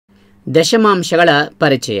ದಶಮಾಂಶಗಳ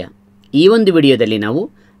ಪರಿಚಯ. ಈ ಒಂದು ವಿಡಿಯೋದಲ್ಲಿ ನಾವು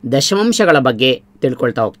ದಶಮಾಂಶಗಳ ಬಗ್ಗೆ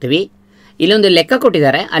ತಿಳ್ಕೊಳ್ತಾ ಹೋಗ್ತೀವಿ. ಇಲ್ಲೊಂದು ಲೆಕ್ಕ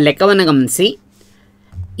ಕೊಟ್ಟಿದ್ದಾರೆ, ಆ ಲೆಕ್ಕವನ್ನು ಗಮನಿಸಿ.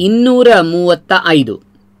 235.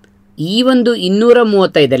 ಈ ಒಂದು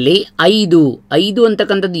 235ರಲ್ಲಿ 5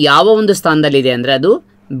 ಅಂತಕ್ಕಂಥದ್ದು ಯಾವ ಒಂದು ಸ್ಥಾನದಲ್ಲಿದೆ ಅಂದರೆ ಅದು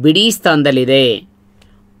ಬಿಡಿ ಸ್ಥಾನದಲ್ಲಿದೆ.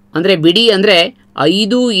 ಅಂದರೆ ಬಿಡಿ ಅಂದರೆ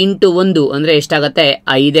 5 × 1 ಅಂದರೆ ಎಷ್ಟಾಗುತ್ತೆ?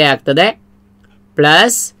 5 ಆಗ್ತದೆ.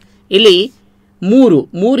 ಪ್ಲಸ್ ಇಲ್ಲಿ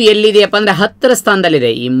 3 ಎಲ್ಲಿದೆಯಪ್ಪ ಅಂದರೆ 10ರ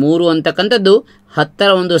ಸ್ಥಾನದಲ್ಲಿದೆ. ಈ 3 ಅಂತಕ್ಕಂಥದ್ದು 10ರ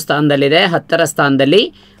ಒಂದು ಸ್ಥಾನದಲ್ಲಿದೆ. 10ರ ಸ್ಥಾನದಲ್ಲಿ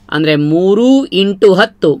ಅಂದರೆ 3 ×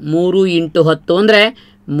 10 3 × 10 ಅಂದರೆ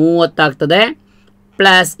 30 ಆಗ್ತದೆ.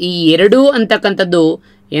 ಪ್ಲಸ್ ಈ 2 ಅಂತಕ್ಕಂಥದ್ದು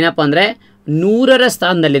ಏನಪ್ಪ ಅಂದರೆ 100ರ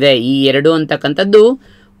ಸ್ಥಾನದಲ್ಲಿದೆ. ಈ 2 ಅಂತಕ್ಕಂಥದ್ದು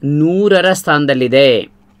 100ರ ಸ್ಥಾನದಲ್ಲಿದೆ.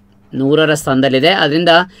 100ರ ಸ್ಥಾನದಲ್ಲಿದೆ.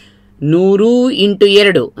 ಅದರಿಂದ 100 ×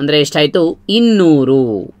 2 ಅಂದರೆ ಎಷ್ಟಾಯಿತು? 200.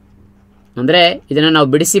 ಅಂದರೆ ಇದನ್ನು ನಾವು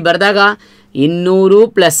ಬಿಡಿಸಿ ಬರೆದಾಗ 200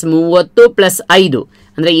 + 30 + 5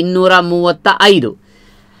 ಅಂದರೆ 235.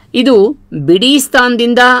 ಇದು ಬಿಡಿ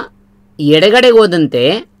ಸ್ಥಾನದಿಂದ ಎಡಗಡೆಗೆ ಹೋದಂತೆ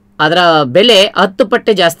ಅದರ ಬೆಲೆ 10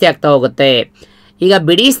 ಪಟ್ಟು ಜಾಸ್ತಿ ಆಗ್ತಾ ಹೋಗುತ್ತೆ. ಈಗ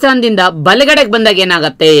ಬಿಡಿ ಸ್ಥಾನದಿಂದ ಬಲಗಡೆಗೆ ಬಂದಾಗ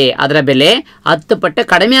ಏನಾಗುತ್ತೆ? ಅದರ ಬೆಲೆ 10 ಪಟ್ಟು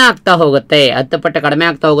ಕಡಿಮೆ ಆಗ್ತಾ ಹೋಗುತ್ತೆ. 10 ಪಟ್ಟು ಕಡಿಮೆ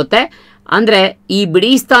ಆಗ್ತಾ ಹೋಗುತ್ತೆ. ಅಂದರೆ ಈ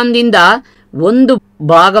ಬಿಡಿ ಸ್ಥಾನದಿಂದ ಒಂದು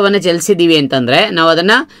ಭಾಗವನ್ನು ಚಲಿಸಿದ್ದೀವಿ ಅಂತಂದರೆ ನಾವು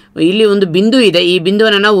ಅದನ್ನು, ಇಲ್ಲಿ ಒಂದು ಬಿಂದು ಇದೆ, ಈ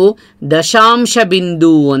ಬಿಂದುವನ್ನು ನಾವು ದಶಾಂಶ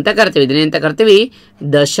ಬಿಂದು ಅಂತ ಕರಿತೀವಿ. ಇದನ್ನೇಂತ ಕರಿತೀವಿ?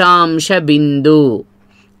 ದಶಾಂಶ ಬಿಂದು.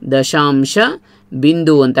 ದಶಾಂಶ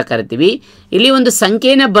ಬಿಂದು ಅಂತ ಕರಿತೀವಿ. ಇಲ್ಲಿ ಒಂದು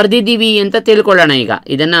ಸಂಖ್ಯೆಯನ್ನು ಬರೆದಿದ್ದೀವಿ ಅಂತ ತಿಳ್ಕೊಳ್ಳೋಣ. ಈಗ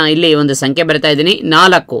ಇದನ್ನು ಇಲ್ಲಿ ಒಂದು ಸಂಖ್ಯೆ ಬರಿತಾ ಇದ್ದೀನಿ,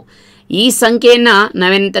 4. ಈ ಸಂಖ್ಯೆಯನ್ನು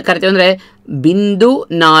ನಾವೇನಂತ ಕರಿತೀವಿ ಅಂದರೆ ಬಿಂದು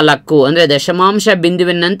 4. ಅಂದರೆ ದಶಮಾಂಶ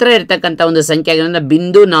ಬಿಂದುವಿನ ನಂತರ ಇರ್ತಕ್ಕಂಥ ಒಂದು ಸಂಖ್ಯೆ ಆಗಿರೋದ್ರಿಂದ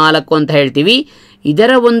ಬಿಂದು 4 ಅಂತ ಹೇಳ್ತೀವಿ.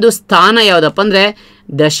 ಇದರ ಒಂದು ಸ್ಥಾನ ಯಾವುದಪ್ಪ ಅಂದರೆ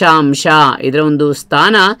ದಶಾಂಶ. ಇದರ ಒಂದು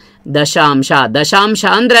ಸ್ಥಾನ ದಶಾಂಶ. ದಶಾಂಶ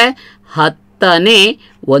ಅಂದರೆ 10ನೇ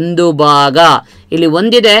ಒಂದು ಭಾಗ. ಇಲ್ಲಿ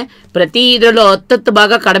ಒಂದಿದೆ, ಪ್ರತಿ ಇದರಲ್ಲೂ 10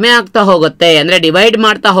 ಭಾಗ ಕಡಿಮೆ ಆಗ್ತಾ ಹೋಗುತ್ತೆ, ಅಂದರೆ ಡಿವೈಡ್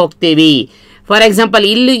ಮಾಡ್ತಾ ಹೋಗ್ತೀವಿ. ಫಾರ್ ಎಕ್ಸಾಂಪಲ್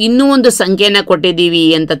ಇಲ್ಲಿ ಇನ್ನೂ ಒಂದು ಸಂಖ್ಯೆಯನ್ನು ಕೊಟ್ಟಿದ್ದೀವಿ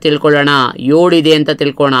ಅಂತ ತಿಳ್ಕೊಳ್ಳೋಣ, 7 ಇದೆ ಅಂತ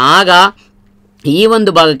ತಿಳ್ಕೊಳ್ಳೋಣ. ಆಗ ಈ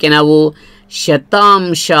ಒಂದು ಭಾಗಕ್ಕೆ ನಾವು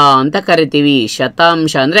ಶತಾಂಶ ಅಂತ ಕರಿತೀವಿ.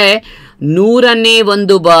 ಶತಾಂಶ ಅಂದರೆ 100ನೇ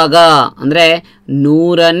ಒಂದು ಭಾಗ. ಅಂದರೆ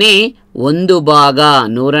 100ನೇ ಒಂದು ಭಾಗ.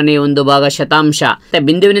 100ನೇ ಒಂದು ಭಾಗ ಶತಾಂಶ.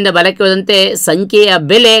 ಬಿಂದುವಿನಿಂದ ಬಲಕ್ಕೆ ಹೋದಂತೆ ಸಂಖ್ಯೆಯ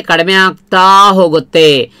ಬೆಲೆ ಕಡಿಮೆ ಆಗ್ತಾ ಹೋಗುತ್ತೆ.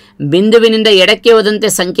 ಬಿಂದುವಿನಿಂದ ಎಡಕ್ಕೆ ಹೋದಂತೆ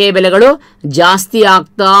ಸಂಖ್ಯೆಯ ಬೆಲೆಗಳು ಜಾಸ್ತಿ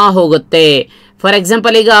ಆಗ್ತಾ ಹೋಗುತ್ತೆ. ಫಾರ್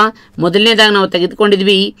ಎಕ್ಸಾಂಪಲ್ ಈಗ ಮೊದಲನೇದಾಗಿ ನಾವು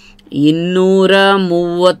ತೆಗೆದುಕೊಂಡಿದ್ವಿ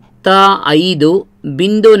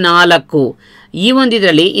 235.4. ಈ ಒಂದು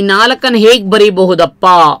ಇದರಲ್ಲಿ ಈ 4ಅನ್ನು ಹೇಗೆ ಬರೀಬಹುದಪ್ಪ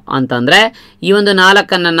ಅಂತಂದರೆ, ಈ ಒಂದು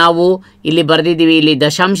 4ಅನ್ನು ನಾವು ಇಲ್ಲಿ ಬರೆದಿದ್ದೀವಿ, ಇಲ್ಲಿ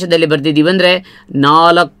ದಶಾಂಶದಲ್ಲಿ ಬರೆದಿದ್ದೀವಿ ಅಂದರೆ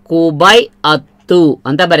 4/10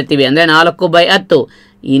 ಅಂತ ಬರಿತೀವಿ. ಅಂದರೆ 4/10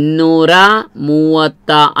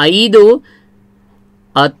 235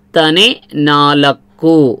 10ನೇ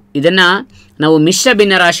 4. ಇದನ್ನು ನಾವು ಮಿಶ್ರ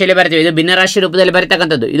ಭಿನ್ನರಾಶಿಯಲ್ಲಿ ಬರಿತೀವಿ. ಇದು ಭಿನ್ನರಾಶಿ ರೂಪದಲ್ಲಿ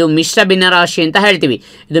ಬರೀತಕ್ಕಂಥದ್ದು. ಇದು ಮಿಶ್ರ ಭಿನ್ನರಾಶಿ ಅಂತ ಹೇಳ್ತೀವಿ.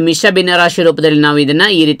 ಇದು ಮಿಶ್ರ ಭಿನ್ನರಾಶಿ ರೂಪದಲ್ಲಿ ನಾವು ಇದನ್ನು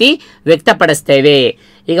ಈ ರೀತಿ ವ್ಯಕ್ತಪಡಿಸ್ತೇವೆ.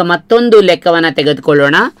 ಈಗ ಮತ್ತೊಂದು ಲೆಕ್ಕವನ್ನು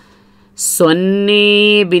ತೆಗೆದುಕೊಳ್ಳೋಣ.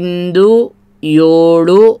 0.76. ಈ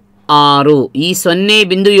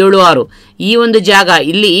 0.76 ಈ ಒಂದು ಜಾಗ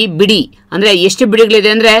ಇಲ್ಲಿ ಬಿಡಿ. ಅಂದರೆ ಎಷ್ಟು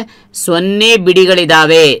ಬಿಡಿಗಳಿದೆ ಅಂದರೆ 0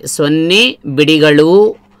 ಬಿಡಿಗಳಿದ್ದಾವೆ. 0 ಬಿಡಿಗಳು.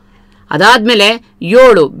 ಅದಾದಮೇಲೆ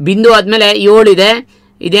 7 ಬಿಂದು ಆದಮೇಲೆ 7 ಇದೆ.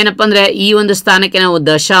 ಇದೇನಪ್ಪ ಅಂದರೆ ಈ ಒಂದು ಸ್ಥಾನಕ್ಕೆ ನಾವು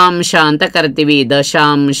ದಶಾಂಶ ಅಂತ ಕರಿತೀವಿ.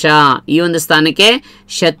 ದಶಾಂಶ. ಈ ಒಂದು ಸ್ಥಾನಕ್ಕೆ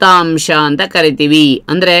ಶತಾಂಶ ಅಂತ ಕರಿತೀವಿ.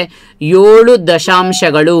 ಅಂದರೆ 7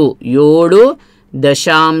 ದಶಾಂಶಗಳು. 7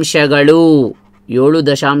 ದಶಾಂಶಗಳು. 7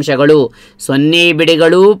 ದಶಾಂಶಗಳು. 0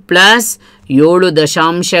 ಬಿಡಿಗಳು ಪ್ಲಸ್ 7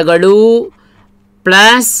 ದಶಾಂಶಗಳು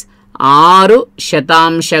ಪ್ಲಸ್ 6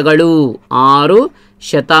 ಶತಾಂಶಗಳು. 6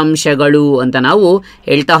 ಶತಾಂಶಗಳು ಅಂತ ನಾವು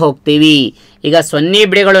ಹೇಳ್ತಾ ಹೋಗ್ತೀವಿ. ಈಗ 0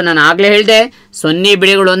 ಬಿಡಿಗಳು ನಾನು ಆಗಲೇ ಹೇಳಿದೆ, 0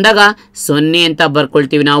 ಬಿಡಿಗಳು ಅಂದಾಗ 0 ಅಂತ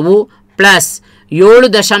ಬರ್ಕೊಳ್ತೀವಿ ನಾವು. ಪ್ಲಸ್ 7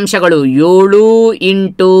 ದಶಾಂಶಗಳು. 7 ×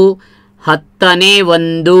 10ನೇ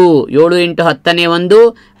 1. 7 × 10ನೇ 1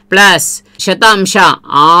 ಪ್ಲಸ್ ಶತಾಂಶ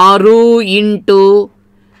 6 ×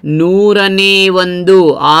 100ನೇ 1.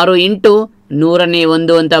 6 × 100ನೇ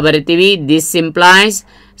 1 ಅಂತ ಬರಿತೀವಿ. This implies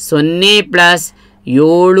 0 plus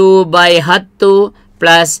 7/10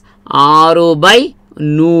 plus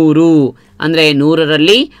 6/100. ಅಂದರೆ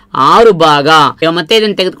 100ರಲ್ಲಿ 6 ಭಾಗ. ಮತ್ತೆ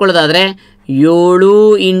ಇದನ್ನು ತೆಗೆದುಕೊಳ್ಳೋದಾದರೆ 7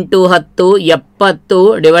 × 10 70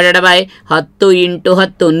 ಡಿವೈಡೆಡ್ ಬೈ 10 ×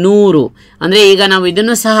 10 100. ಅಂದರೆ ಈಗ ನಾವು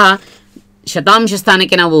ಇದನ್ನು ಸಹ ಶತಾಂಶ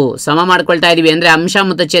ಸ್ಥಾನಕ್ಕೆ ನಾವು ಸಮ ಮಾಡ್ಕೊಳ್ತಾ ಇದ್ದೀವಿ. ಅಂದರೆ ಅಂಶ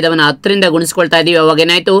ಮತ್ತು ಛೇದವನ್ನು 10ರಿಂದ ಗುಣಿಸ್ಕೊಳ್ತಾ ಇದ್ದೀವಿ. ಅವಾಗ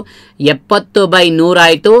ಏನಾಯಿತು? 70/100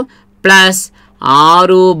 ಆಯಿತು ಪ್ಲಸ್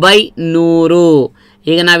 6/100.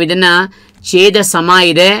 ಈಗ ನಾವು ಇದನ್ನು ಛೇದ ಸಮ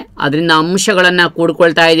ಇದೆ, ಅದರಿಂದ ಅಂಶಗಳನ್ನು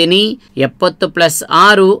ಕೂಡ್ಕೊಳ್ತಾ ಇದ್ದೀನಿ. 70 +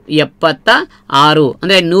 6 76.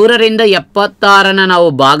 ಅಂದರೆ 100ರಿಂದ 76 ನಾವು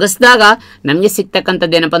ಭಾಗಿಸಿದಾಗ ನಮಗೆ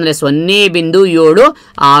ಸಿಗ್ತಕ್ಕಂಥದ್ದು ಏನಪ್ಪ ಅಂದರೆ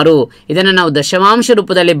 0.76. ಇದನ್ನು ನಾವು ದಶಮಾಂಶ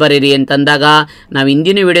ರೂಪದಲ್ಲಿ ಬರೀರಿ ಅಂತಂದಾಗ ನಾವು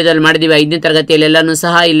ಹಿಂದಿನ ವಿಡಿಯೋದಲ್ಲಿ ಮಾಡಿದ್ದೀವಿ 5ನೇ ತರಗತಿಯಲ್ಲೆಲ್ಲನೂ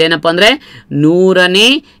ಸಹ. ಇಲ್ಲೇನಪ್ಪ ಅಂದರೆ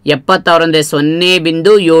 176 ಅಂದರೆ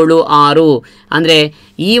 0.76. ಅಂದರೆ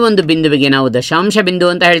ಈ ಒಂದು ಬಿಂದುವಿಗೆ ನಾವು ದಶಾಂಶ ಬಿಂದು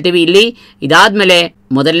ಅಂತ ಹೇಳ್ತೀವಿ. ಇಲ್ಲಿ ಇದಾದ್ಮೇಲೆ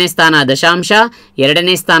ಮೊದಲನೇ ಸ್ಥಾನ ದಶಾಂಶ,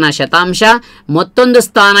 ಎರಡನೇ ಸ್ಥಾನ ಶತಾಂಶ, ಮತ್ತೊಂದು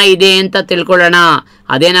ಸ್ಥಾನ ಇದೆ ಅಂತ ತಿಳ್ಕೊಳ್ಳೋಣ.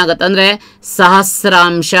 ಅದೇನಾಗತ್ತಂದರೆ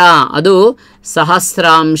ಸಹಸ್ರಾಂಶ. ಅದು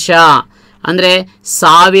ಸಹಸ್ರಾಂಶ ಅಂದರೆ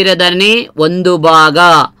 1000ನೇ 1 ಭಾಗ.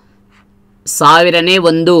 1000ನೇ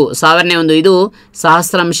 1 ಇದು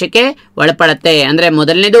ಸಹಸ್ರಾಂಶಕ್ಕೆ ಒಳಪಡುತ್ತೆ. ಅಂದರೆ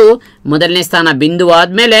ಮೊದಲನೇ ಸ್ಥಾನ ಬಿಂದು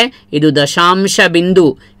ಆದಮೇಲೆ ಇದು ದಶಾಂಶ ಬಿಂದು.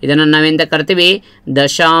 ಇದನ್ನು ನಾವೆಂತ ಕರಿತೀವಿ?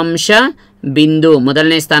 ದಶಾಂಶ ಬಿಂದು.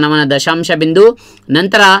 ಮೊದಲನೇ ಸ್ಥಾನವನ್ನು ದಶಾಂಶ ಬಿಂದು.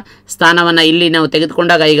 ನಂತರ ಸ್ಥಾನವನ್ನು ಇಲ್ಲಿ ನಾವು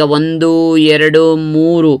ತೆಗೆದುಕೊಂಡಾಗ ಈಗ 1 2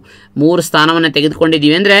 3 ಸ್ಥಾನವನ್ನು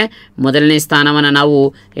ತೆಗೆದುಕೊಂಡಿದ್ದೀವಿ. ಅಂದರೆ ಮೊದಲನೇ ಸ್ಥಾನವನ್ನು ನಾವು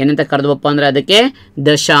ಏನಂತ ಕರೆದ್ವಪ್ಪ ಅಂದರೆ ಅದಕ್ಕೆ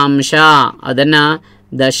ದಶಾಂಶ. ಅದನ್ನು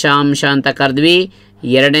ದಶಾಂಶ ಅಂತ ಕರೆದ್ವಿ.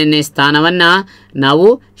 ಎರಡನೇ ಸ್ಥಾನವನ್ನು ನಾವು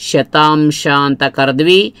ಶತಾಂಶ ಅಂತ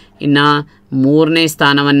ಕರೆದ್ವಿ. ಇನ್ನು ಮೂರನೇ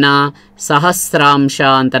ಸ್ಥಾನವನ್ನು ಸಹಸ್ರಾಂಶ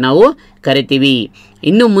ಅಂತ ನಾವು ಕರಿತೀವಿ.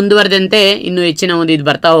 ಇನ್ನು ಮುಂದುವರೆದಂತೆ ಇನ್ನೂ ಹೆಚ್ಚಿನ ಒಂದು ಇದು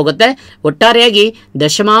ಬರ್ತಾ ಹೋಗುತ್ತೆ. ಒಟ್ಟಾರೆಯಾಗಿ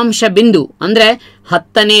ದಶಮಾಂಶ ಬಿಂದು ಅಂದರೆ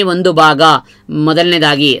 10ನೇ 1 ಭಾಗ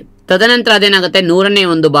ಮೊದಲನೇದಾಗಿ. ತದನಂತರ ಅದೇನಾಗುತ್ತೆ 100ನೇ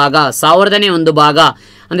 1 ಭಾಗ, 1000ನೇ 1 ಭಾಗ.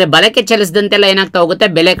 ಅಂದರೆ ಬಲಕ್ಕೆ ಚಲಿಸಿದಂತೆಲ್ಲ ಏನಾಗ್ತಾ ಹೋಗುತ್ತೆ?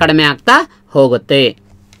 ಬೆಲೆ ಕಡಿಮೆ ಆಗ್ತಾ ಹೋಗುತ್ತೆ.